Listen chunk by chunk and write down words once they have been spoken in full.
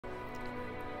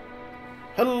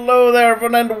Hello there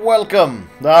everyone and welcome!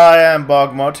 I am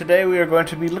BogMod. Today we are going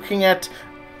to be looking at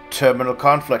Terminal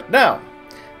Conflict. Now,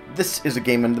 this is a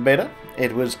game in the beta.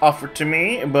 It was offered to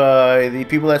me by the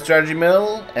people at Strategy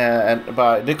Mill and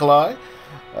by Nikolai,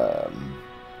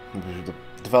 the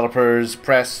developers,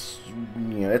 press,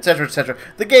 etc, etc.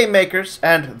 The game makers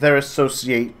and their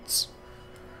associates.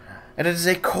 And it is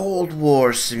a Cold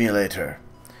War simulator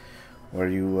where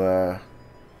you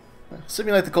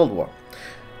simulate the Cold War.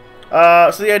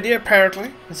 So the idea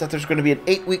apparently is that there's going to be an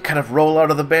 8-week kind of rollout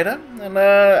of the beta, and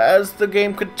as the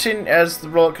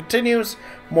rollout continues,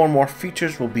 more and more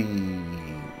features will be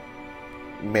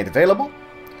made available.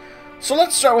 So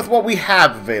let's start with what we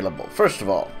have available. First of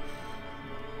all,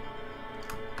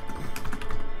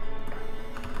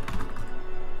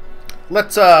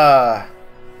 let's there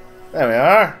we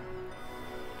are.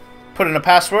 Put in a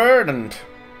password and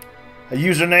a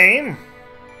username.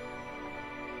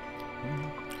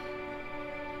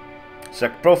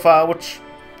 Select profile, which,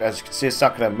 as you can see, it's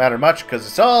not going to matter much because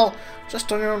it's all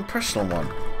just on your own personal one.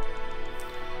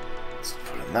 Let's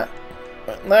put in that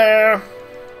right there.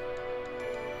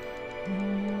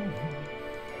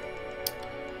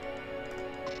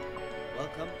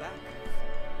 Welcome back.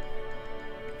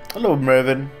 Hello,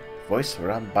 Mervyn. Voice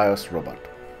around BIOS robot.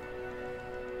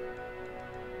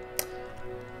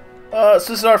 So this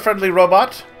is our friendly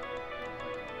robot.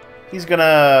 He's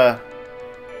gonna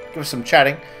give us some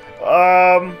chatting.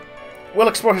 We'll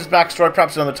explore his backstory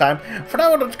perhaps another time. For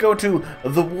now, I want to go to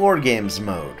the War Games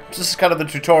mode. So this is kind of the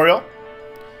tutorial.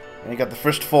 And you got the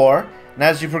first 4. And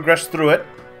as you progress through it,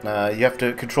 you have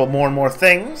to control more and more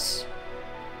things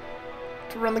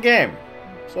to run the game.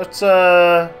 So let's,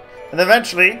 and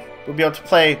eventually, we'll be able to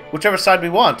play whichever side we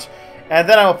want. And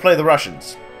then I will play the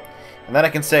Russians. And then I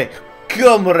can say,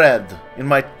 "Comrade," in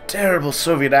my terrible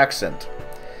Soviet accent.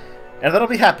 And then I'll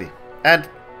be happy. And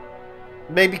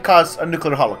maybe cause a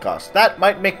nuclear holocaust. That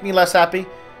might make me less happy,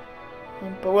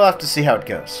 but we'll have to see how it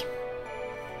goes.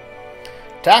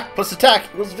 Attack plus attack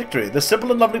equals victory. The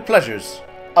simple and lovely pleasures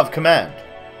of command.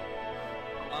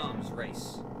 Arms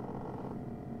race.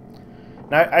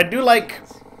 Now, I do like...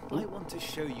 I want to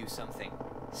show you something.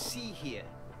 See here,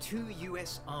 2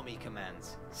 US Army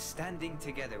commands standing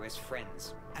together as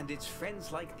friends, and it's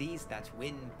friends like these that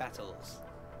win battles.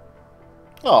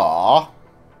 Aww.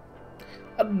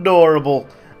 Adorable.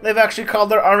 They've actually called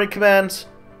their army commands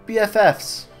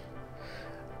BFFs.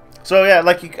 So yeah,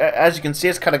 like as you can see,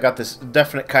 it's kind of got this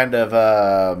definite kind of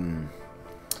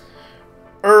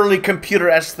early computer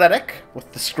aesthetic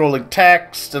with the scrolling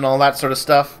text and all that sort of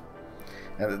stuff,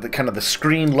 and the kind of the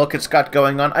screen look it's got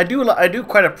going on. I do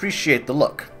quite appreciate the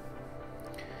look.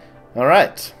 All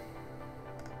right.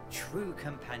 True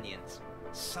companions,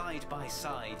 side by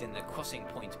side in the crossing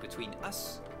point between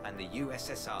us and the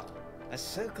USSR. A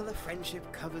circle of friendship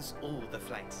covers all the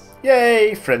flanks.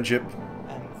 Yay, friendship.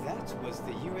 And that was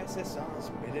the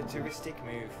USSR's militaristic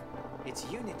move. Its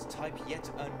unit type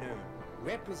yet unknown,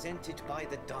 represented by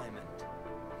the diamond.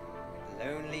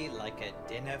 Lonely like a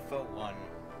dinner for one,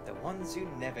 the ones who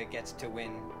never get to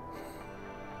win.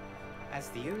 As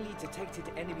the only detected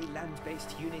enemy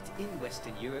land-based unit in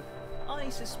Western Europe, I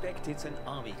suspect it's an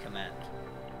army command.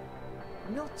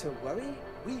 Not to worry,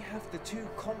 we have the 2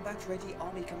 combat-ready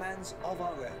army commands of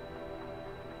our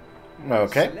own.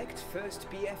 Okay. Select first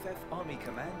BFF army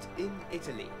command in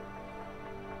Italy.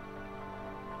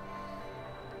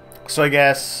 So I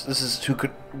guess this is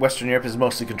Western Europe is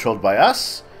mostly controlled by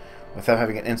us, without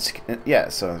having an yeah.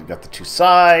 So we've got the 2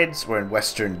 sides. We're in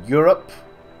Western Europe.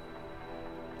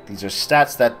 These are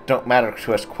stats that don't matter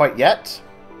to us quite yet.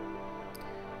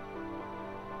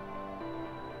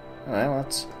 All right,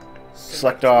 let's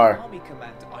select our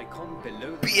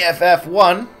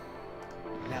BFF1.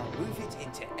 Now move it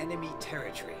into enemy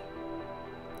territory.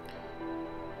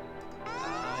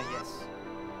 Yes.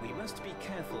 We must be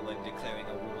careful when declaring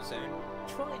a war zone.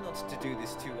 Try not to do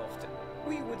this too often.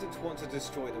 We wouldn't want to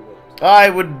destroy the world. I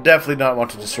would definitely not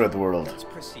want to destroy the world. Let's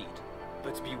proceed.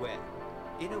 But beware.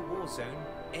 In a war zone,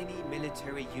 any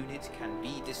military unit can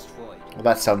be destroyed. Well,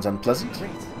 that sounds unpleasant.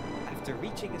 Great. After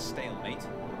reaching a stalemate,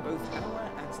 both our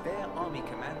and their army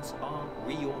commands are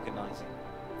reorganizing.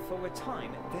 For a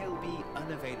time, they'll be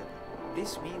unavailable.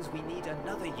 This means we need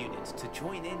another unit to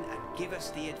join in and give us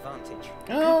the advantage.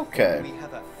 Okay. We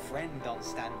have a friend on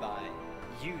standby.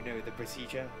 You know the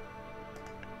procedure.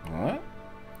 Alright.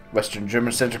 Western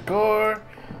German Center Corps.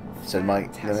 Send my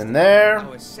them in there.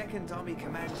 Our 2nd Army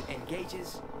Command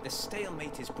engages, the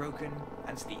stalemate is broken,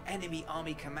 and the enemy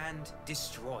Army Command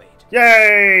destroyed.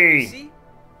 Yay! See?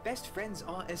 Best friends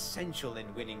are essential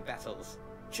in winning battles.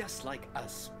 Just like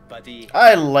us, buddy.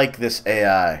 I like this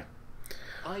AI.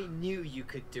 I knew you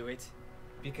could do it,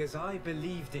 because I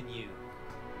believed in you,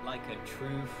 like a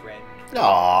true friend.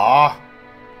 Aww.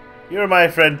 You're my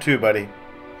friend too, buddy.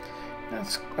 I'm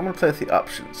gonna play with the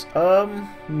options.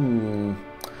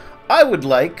 I would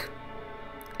like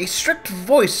a strict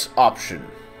voice option.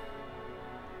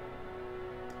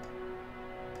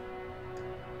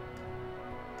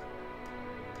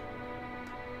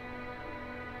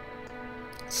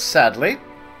 Sadly.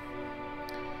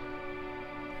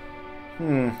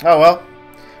 Oh well.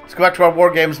 Let's go back to our War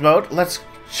Games mode. Let's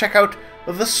check out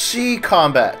the sea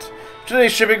combat.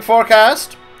 Today's shipping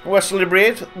forecast: westerly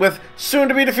breeze with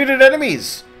soon-to-be defeated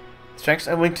enemies. Strengths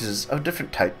and weaknesses of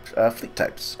different fleet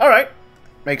types. Alright.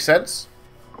 Makes sense.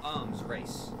 Arms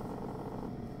race.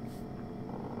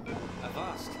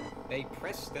 Avast, they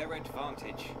press their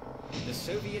advantage. The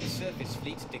Soviet surface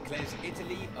fleet declares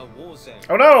Italy a war zone.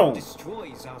 Oh no!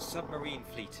 Destroys our submarine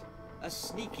fleet. A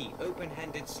sneaky,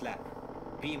 open-handed slap.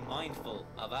 Be mindful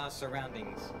of our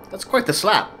surroundings. That's quite the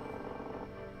slap.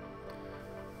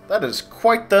 That is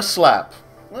quite the slap.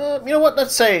 You know what?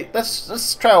 Let's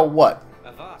try a what?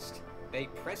 Avast, they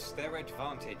press their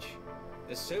advantage.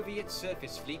 The Soviet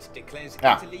surface fleet declares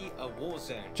Ah. Italy a war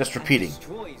zone. Just repeating. And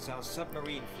destroys our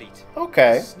submarine fleet.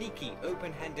 Okay. A sneaky,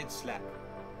 open-handed slap.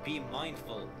 Be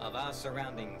mindful of our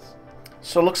surroundings.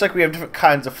 So it looks like we have different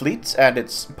kinds of fleets, and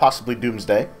it's possibly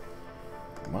Doomsday.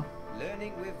 Well.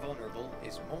 Learning we're vulnerable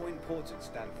is more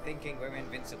important than thinking we're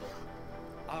invincible.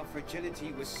 Our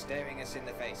fragility was staring us in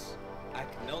the face.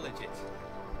 Acknowledge it.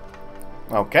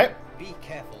 Okay. Be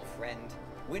careful, friend.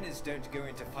 Winners don't go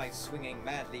into fights swinging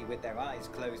madly with their eyes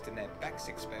closed and their backs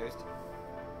exposed.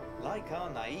 Like our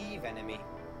naive enemy,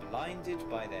 blinded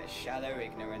by their shallow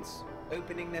ignorance,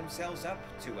 opening themselves up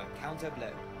to a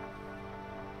counter-blow.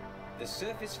 The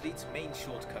surface fleet's main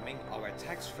shortcoming are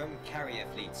attacks from carrier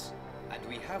fleets, and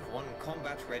we have one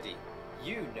combat ready.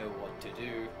 You know what to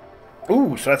do.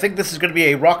 Ooh, so I think this is going to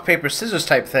be a rock, paper, scissors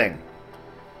type thing.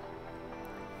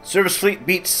 Surface fleet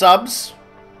beats subs.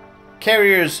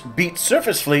 Carriers beat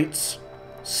surface fleets.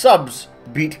 Subs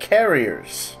beat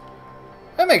carriers.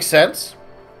 That makes sense.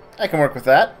 I can work with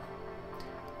that.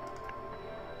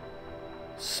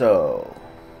 So,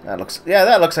 that looks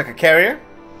like a carrier.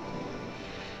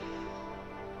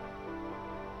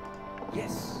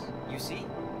 Yes, you see,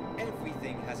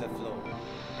 everything has a flaw.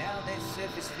 Now their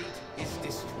surface fleet is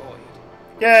destroyed.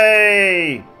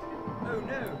 Yay! Oh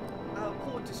no, our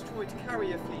poor destroyed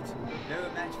carrier fleet. No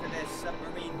match for their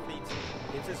submarine fleet.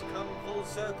 It has come full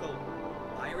circle.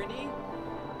 Irony?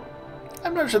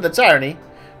 I'm not sure that's irony,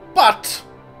 but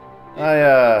We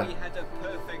had a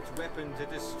perfect weapon to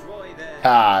destroy their...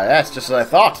 that's just what I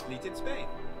thought. Fleet in Spain.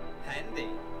 Handy.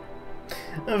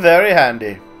 Very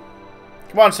handy.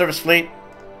 Come on, surface fleet.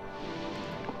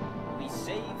 We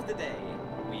saved the day.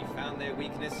 We found their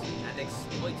weakness and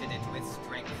exploited it with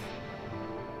strength.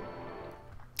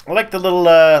 I like the little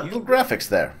graphics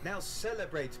there. Now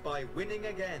celebrate by winning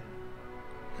again.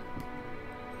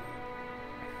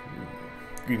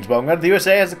 Greetings, BogMod. The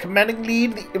USA has a commanding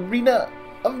lead in the arena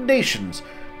of nations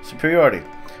superiority.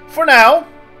 For now,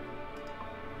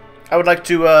 I would like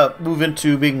to move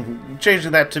into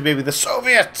changing that to maybe the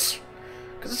Soviets,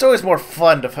 because it's always more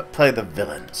fun to play the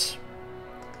villains.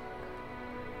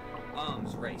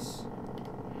 Arms race.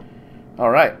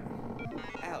 All right.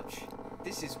 Ouch.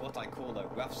 This is what I call a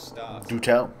rough start. Do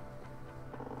tell.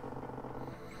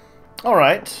 All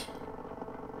right.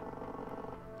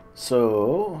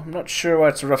 So, I'm not sure why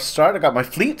it's a rough start. I got my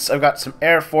fleets. I've got some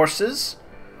air forces.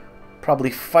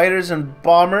 Probably fighters and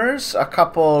bombers. A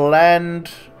couple land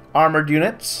armored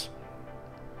units.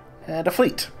 And a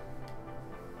fleet.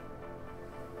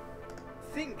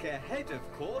 Think ahead,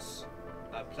 of course.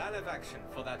 A plan of action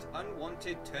for that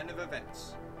unwanted turn of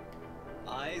events.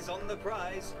 Eyes on the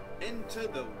prize. Enter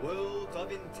the world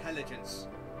of intelligence.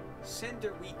 Send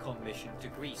a recon mission to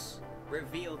Greece.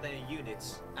 Reveal their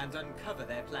units and uncover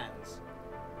their plans.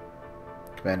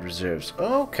 Command reserves.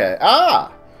 Okay.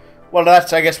 Ah! Well,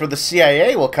 that's, I guess, where the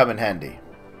CIA will come in handy.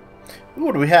 Ooh,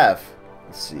 what do we have?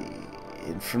 Let's see.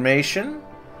 Information.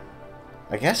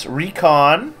 I guess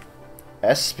recon.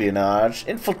 Espionage.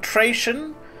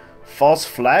 Infiltration. False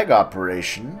flag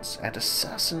operations. And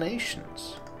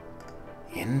assassinations.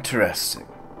 Interesting.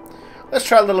 Let's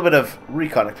try a little bit of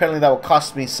recon. Apparently that will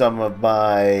cost me some of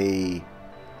my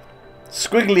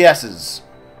squiggly S's.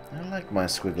 I like my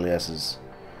squiggly S's.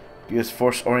 U.S.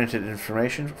 force-oriented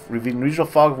information, revealing regional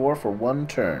fog of war for one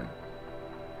turn.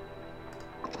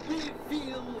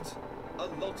 Revealed! A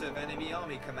lot of enemy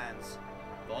army commands.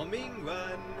 Bombing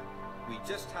run. We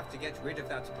just have to get rid of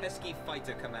that pesky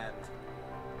fighter command.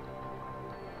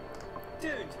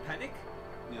 Don't panic.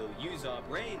 We'll Use our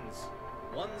brains.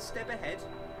 One step ahead,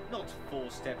 not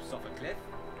 4 steps off a cliff.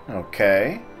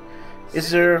 Okay. Is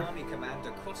Send there... an army command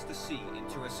across the sea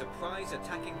into a surprise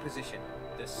attacking position.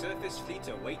 The surface fleet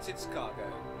awaits its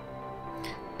cargo.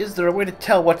 Is there a way to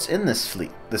tell what's in this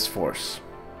fleet, this force?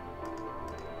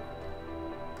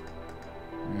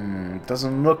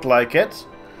 Doesn't look like it.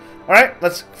 Alright,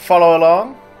 let's follow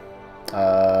along.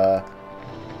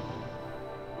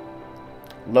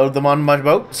 Load them on my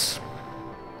boats.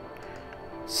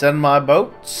 Send my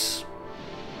boats.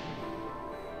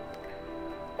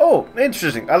 Oh,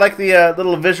 interesting. I like the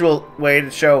little visual way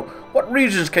to show what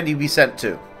regions can you be sent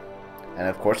to. And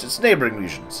of course, it's neighboring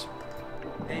regions.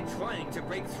 They're trying to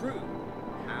break through.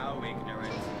 How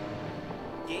ignorant.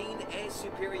 Gain air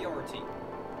superiority.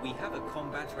 We have a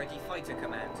combat-ready fighter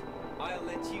command. I'll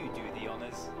let you do the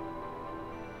honors.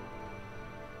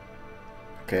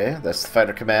 Okay, that's the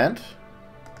fighter command.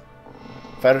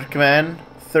 Fighter command,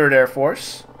 3rd Air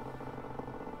Force.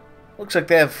 Looks like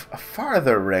they have a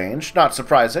farther range, not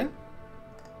surprising.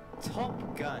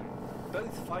 Top gun.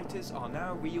 Both fighters are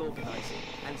now reorganizing,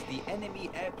 and the enemy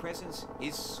air presence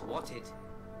is swatted.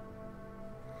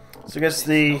 So I guess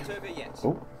the... It's not over yet.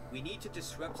 Oh. We need to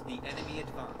disrupt the enemy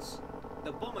advance.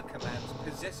 The bomber command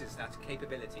possesses that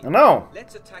capability. I know.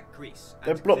 Let's attack Greece.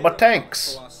 They and blew up clear my a path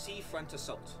tanks. for our seafront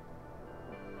assault.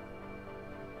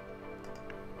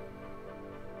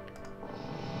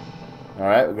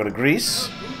 Alright, we'll go to Greece.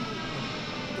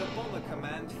 The bomber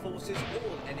command forces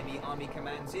all enemy army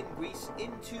commands in Greece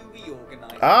into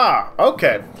reorganizing. Ah,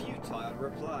 okay. Futile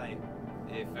reply.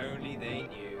 If only they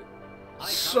knew. I can't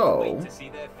So... wait to see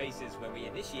their faces when we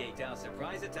initiate our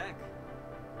surprise attack.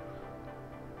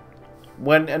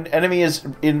 when an enemy is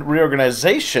in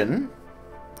reorganization,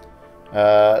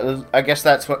 I guess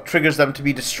that's what triggers them to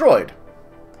be destroyed.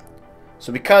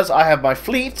 So because I have my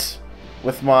fleet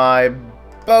with my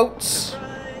boats,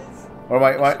 Surprise! or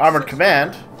my armored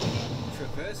command...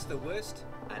 Traverse the worst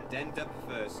and end up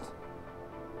first.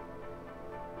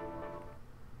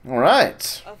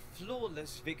 Alright. A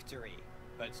flawless victory.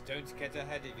 But don't get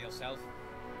ahead of yourself.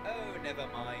 Oh, never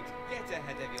mind. Get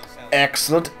ahead of yourself.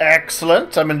 Excellent,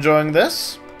 excellent. I'm enjoying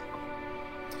this.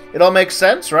 It all makes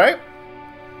sense, right?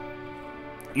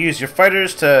 Use your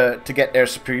fighters to get air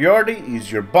superiority.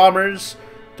 Use your bombers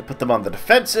to put them on the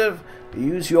defensive.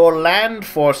 Use your land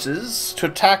forces to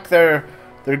attack their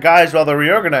guys while they're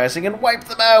reorganizing and wipe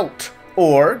them out.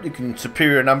 Or you can use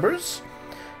superior numbers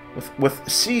with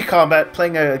sea combat,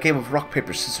 playing a game of rock,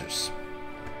 paper, scissors.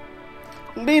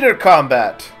 Leader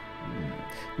combat.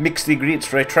 Mix the ingredients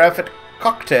for a triumphant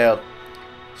cocktail.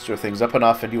 Stir things up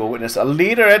enough and you will witness a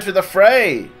leader enter the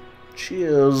fray.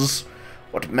 Cheers.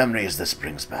 What memories this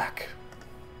brings back.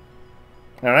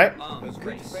 Alright. A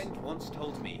good friend once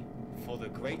told me, for the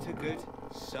greater good,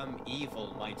 some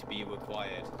evil might be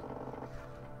required.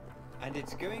 And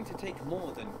it's going to take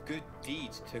more than good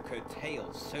deeds to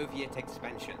curtail Soviet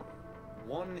expansion.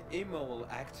 One immoral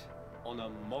act on a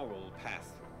moral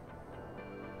path.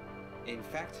 In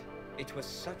fact, it was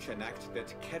such an act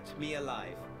that kept me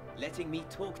alive, letting me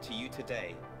talk to you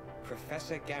today.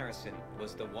 Professor Garrison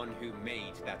was the one who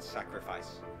made that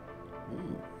sacrifice.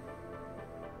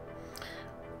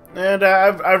 And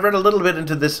I've read a little bit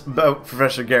into this about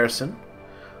Professor Garrison,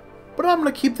 but I'm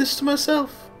going to keep this to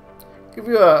myself. Give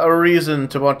you a reason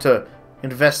to want to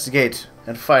investigate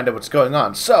and find out what's going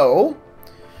on. So,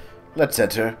 let's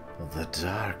enter the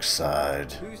dark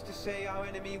side. Who's to say our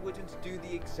enemy wouldn't do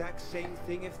the exact same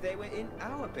thing if they were in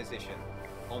our position,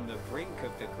 on the brink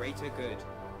of the greater good?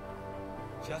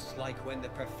 Just like when the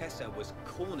professor was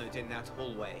cornered in that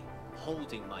hallway,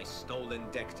 holding my stolen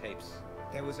deck tapes.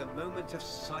 There was a moment of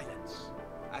silence,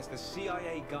 as the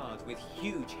CIA guard with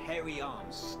huge hairy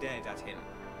arms stared at him.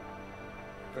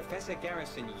 Professor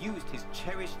Garrison used his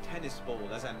cherished tennis ball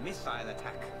as a missile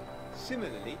attack.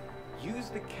 Similarly,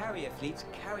 used the carrier fleet's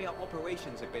carrier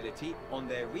operations ability on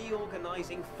their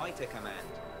reorganizing fighter command.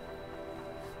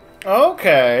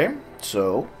 Okay,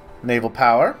 so, naval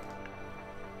power.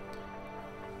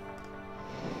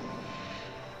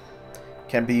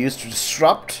 Can be used to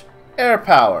disrupt air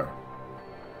power.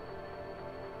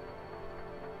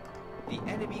 The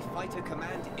enemy fighter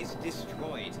command is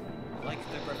destroyed. Like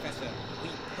the professor, we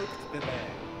poked the bear.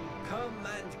 Come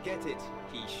and get it,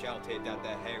 he shouted at the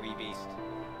hairy beast.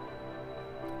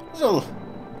 There's a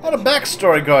lot of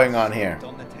backstory going on here.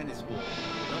 On the tennis ball,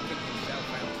 knocking himself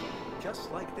out,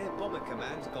 just like their bomber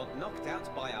command got knocked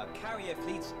out by our carrier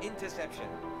fleet's interception.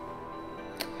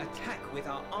 Attack with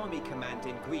our army command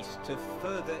in Greece to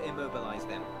further immobilize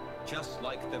them, just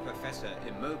like the professor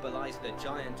immobilized the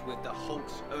giant with the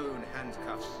Hulk's own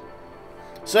handcuffs.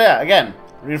 So yeah, again,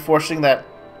 reinforcing that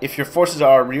if your forces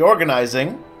are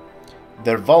reorganizing,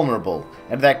 they're vulnerable,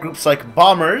 and that groups like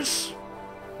bombers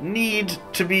need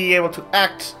to be able to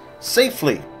act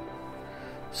safely.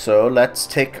 So let's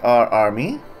take our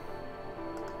army.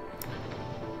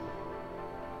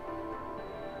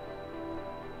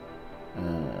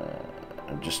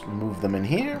 Just move them in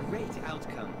here. Great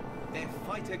outcome. Their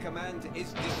fighter command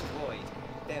is destroyed.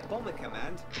 Their bomber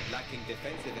command, lacking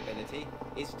defensive ability,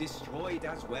 is destroyed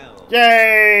as well.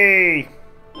 Yay!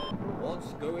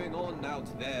 What's going on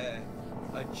out there?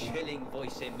 A chilling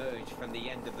voice emerged from the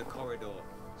end of the corridor,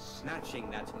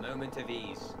 snatching that moment of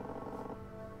ease.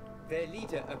 Their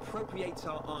leader appropriates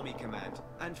our army command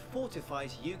and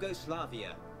fortifies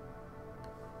Yugoslavia.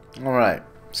 Alright,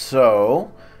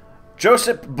 so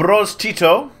Josip Broz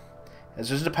Tito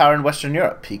has risen to power in Western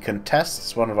Europe. He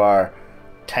contests one of our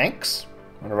tanks,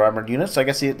 one of our armored units. So I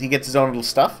guess he gets his own little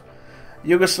stuff.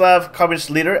 Yugoslav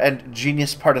communist leader and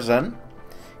genius partisan.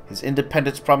 His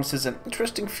independence promises an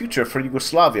interesting future for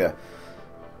Yugoslavia.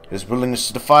 His willingness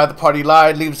to defy the party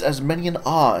line leaves as many in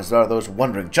awe as there are those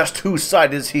wondering just whose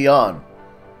side is he on.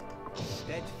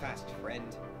 Steadfast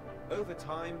friend. Over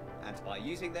time, and by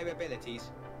using their abilities,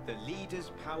 the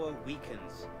leader's power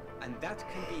weakens, and that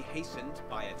can be hastened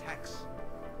by attacks.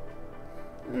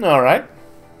 Alright.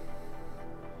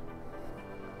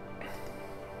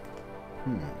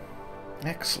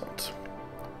 Excellent.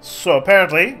 So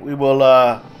apparently we will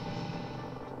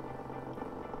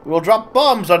drop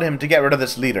bombs on him to get rid of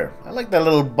this leader. I like that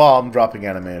little bomb dropping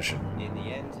animation. In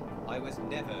the end, I was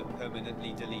never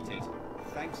permanently deleted,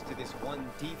 thanks to this one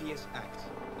devious act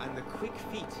and the quick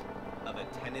feet of a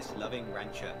tennis-loving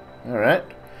rancher. Alright.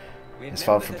 He's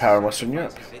fought for power in Western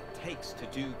Europe. It takes to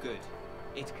do good.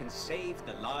 It can save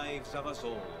the lives of us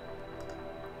all.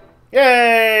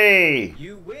 Yay!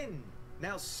 You win!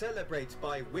 Now celebrate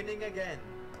by winning again.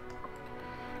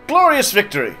 Glorious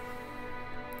victory!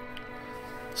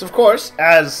 So of course,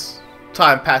 as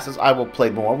time passes, I will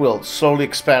play more. We'll slowly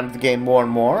expand the game more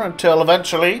and more until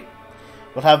eventually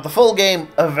we'll have the full game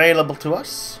available to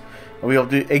us. And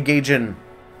we'll engage in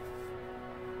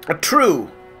a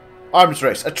true arms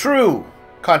race, a true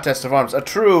contest of arms, a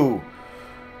true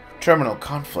terminal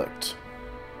conflict.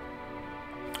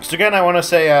 So again, I want to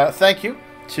say thank you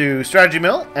to Strategy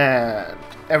Mill and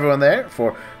everyone there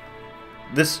for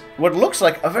this, what looks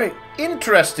like a very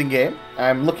interesting game.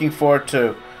 I'm looking forward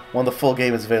to when the full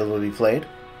game is available to be played.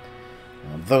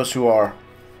 Those who are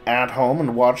at home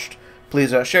and watched,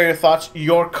 please share your thoughts,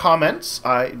 your comments.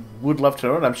 I would love to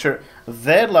know, and I'm sure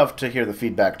they'd love to hear the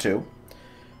feedback too.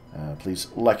 Please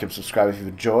like and subscribe if you've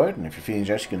enjoyed, and if you're feeling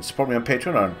generous, you can support me on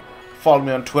Patreon or follow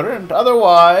me on Twitter, and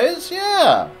otherwise,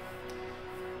 yeah.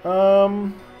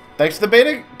 Thanks to the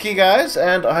beta key, guys,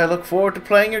 and I look forward to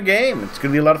playing your game. It's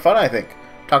going to be a lot of fun, I think.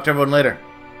 Talk to everyone later.